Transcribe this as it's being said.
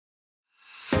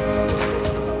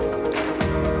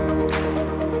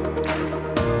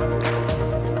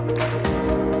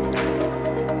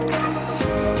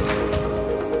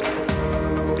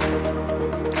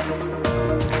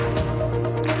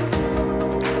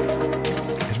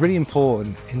really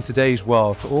important in today's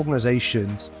world for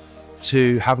organizations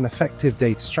to have an effective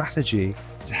data strategy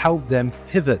to help them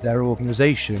pivot their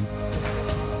organization.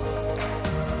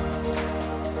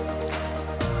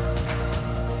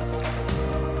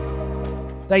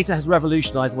 Data has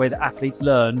revolutionized the way that athletes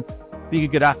learn. Being a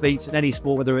good athlete in any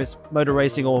sport, whether it's motor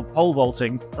racing or pole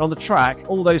vaulting, and on the track,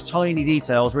 all those tiny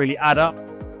details really add up.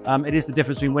 It is the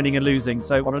difference between winning and losing.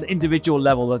 So on an individual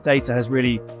level, the data has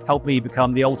really helped me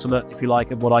become the ultimate, if you like,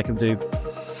 of what I can do.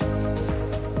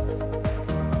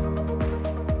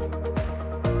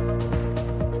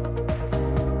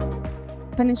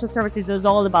 Financial services is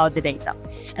all about the data.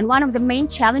 And one of the main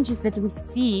challenges that we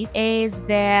see is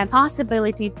the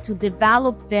possibility to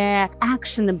develop the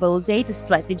actionable data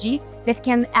strategy that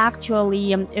can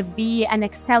actually be an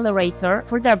accelerator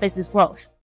for their business growth.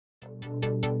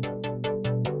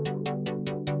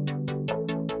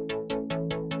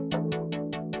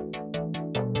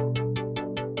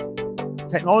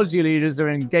 Technology leaders are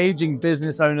engaging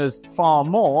business owners far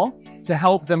more to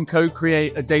help them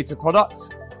co-create a data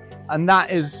product. And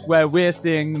that is where we're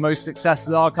seeing the most success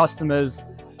with our customers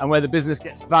and where the business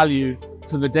gets value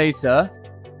from the data.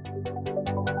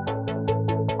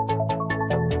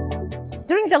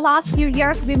 During the last few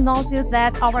years, we've noticed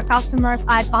that our customers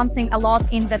are advancing a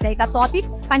lot in the data topic.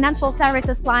 Financial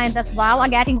services clients as well are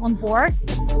getting on board.